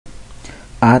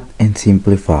Add and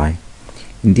simplify.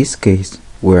 In this case,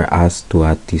 we're asked to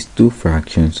add these two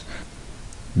fractions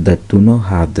that do not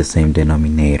have the same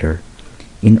denominator.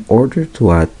 In order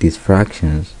to add these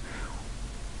fractions,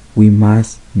 we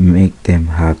must make them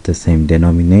have the same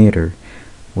denominator,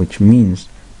 which means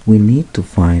we need to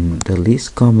find the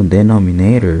least common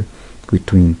denominator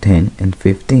between 10 and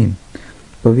 15.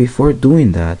 But before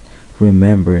doing that,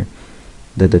 remember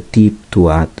that the tip to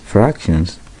add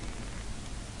fractions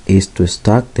is to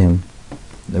stack them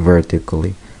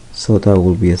vertically. So that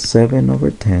will be a 7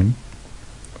 over 10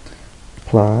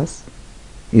 plus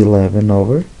 11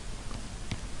 over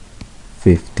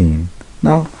 15.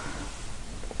 Now,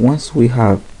 once we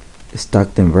have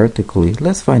stacked them vertically,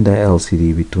 let's find the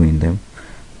LCD between them.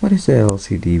 What is the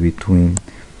LCD between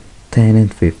 10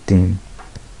 and 15?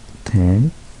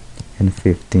 10 and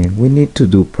 15. We need to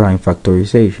do prime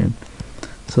factorization.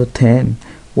 So 10,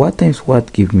 what times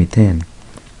what give me 10?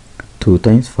 2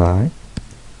 times 5.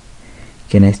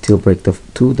 Can I still break the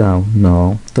 2 down?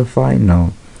 No. The 5?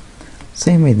 No.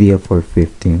 Same idea for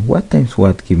 15. What times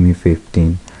what give me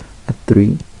 15? A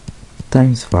 3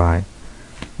 times 5.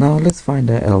 Now let's find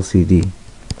the LCD.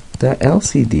 The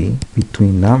LCD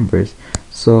between numbers,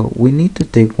 so we need to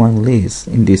take one list.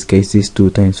 In this case, is 2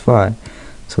 times 5.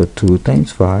 So 2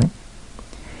 times 5.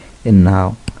 And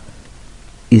now,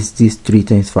 is this 3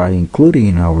 times 5 included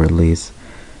in our list?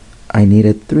 I need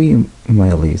a 3 in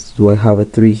my list. Do I have a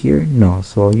 3 here? No,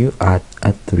 so you add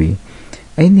a 3.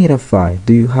 I need a 5.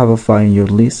 Do you have a 5 in your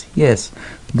list? Yes.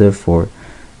 Therefore,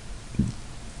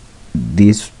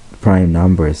 these prime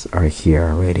numbers are here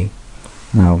already.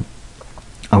 Now,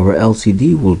 our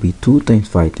LCD will be 2 times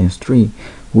 5 times 3,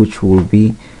 which will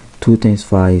be 2 times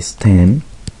 5 is 10,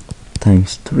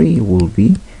 times 3 will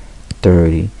be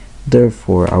 30.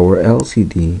 Therefore, our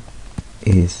LCD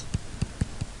is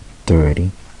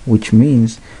 30. Which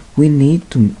means we need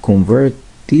to convert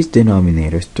these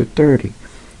denominators to 30.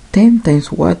 10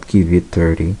 times what give you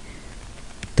 30?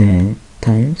 10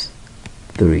 times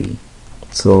 3.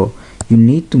 So you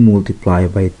need to multiply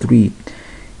by 3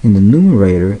 in the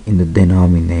numerator in the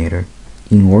denominator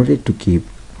in order to keep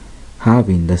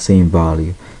having the same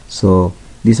value. So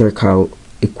these are called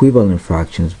equivalent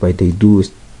fractions, but they do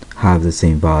have the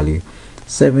same value.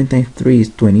 7 times 3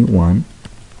 is 21.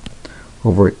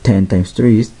 Over 10 times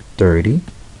 3 is 30.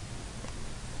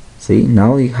 See,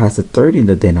 now it has a 30 in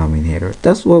the denominator.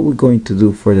 That's what we're going to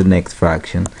do for the next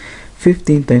fraction.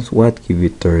 15 times what give you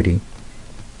 30?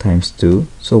 Times 2.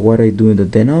 So what I do in the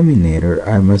denominator,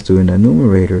 I must do in the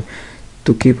numerator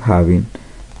to keep having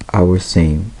our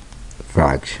same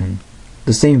fraction,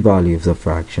 the same value of the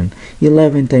fraction.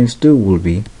 11 times 2 will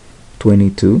be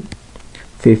 22.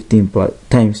 15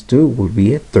 times 2 will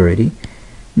be 30.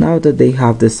 Now that they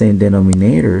have the same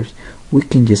denominators, we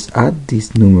can just add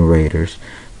these numerators.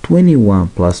 21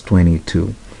 plus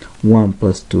 22. 1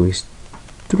 plus 2 is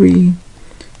 3.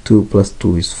 2 plus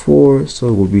 2 is 4. So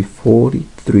it will be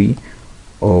 43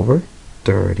 over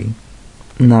 30.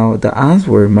 Now the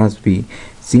answer must be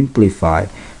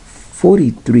simplified.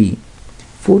 43.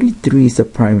 43 is a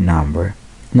prime number.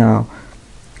 Now,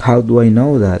 how do I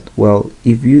know that? Well,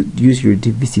 if you use your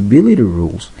divisibility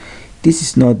rules, this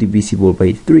is not divisible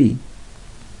by 3.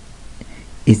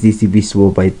 Is this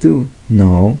divisible by 2?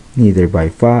 No, neither by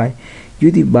 5. You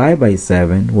divide by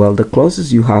 7. Well, the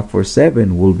closest you have for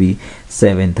 7 will be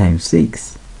 7 times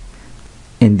 6.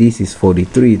 And this is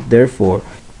 43. Therefore,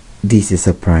 this is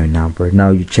a prime number. Now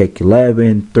you check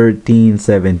 11, 13,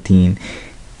 17,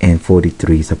 and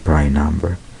 43 is a prime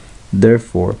number.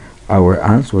 Therefore, our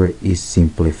answer is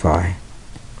simplify.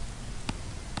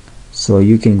 So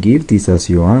you can give this as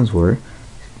your answer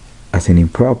as an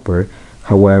improper.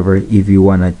 However, if you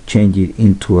want to change it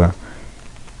into a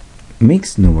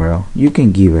mixed numeral, you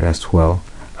can give it as well.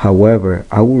 However,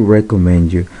 I would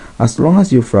recommend you, as long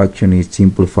as your fraction is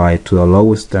simplified to the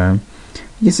lowest term,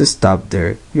 just stop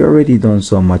there. You already done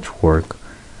so much work.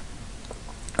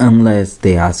 Unless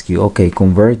they ask you, okay,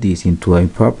 convert this into an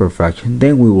improper fraction,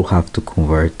 then we will have to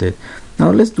convert it.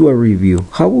 Now let's do a review.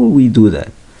 How will we do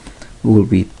that? It will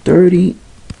be 30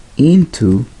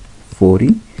 into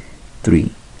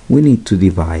 43. We need to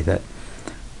divide that.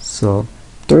 So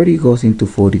 30 goes into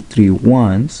 43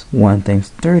 once. 1 times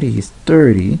 30 is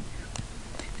 30.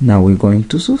 Now we're going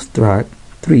to subtract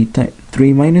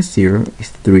 3 minus 0 is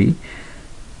 3.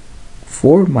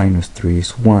 4 minus 3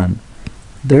 is 1.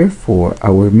 Therefore,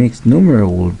 our mixed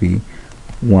numeral will be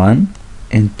 1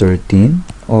 and 13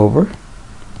 over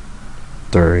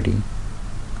 30.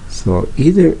 So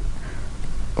either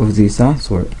of these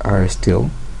answers are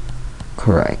still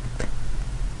correct.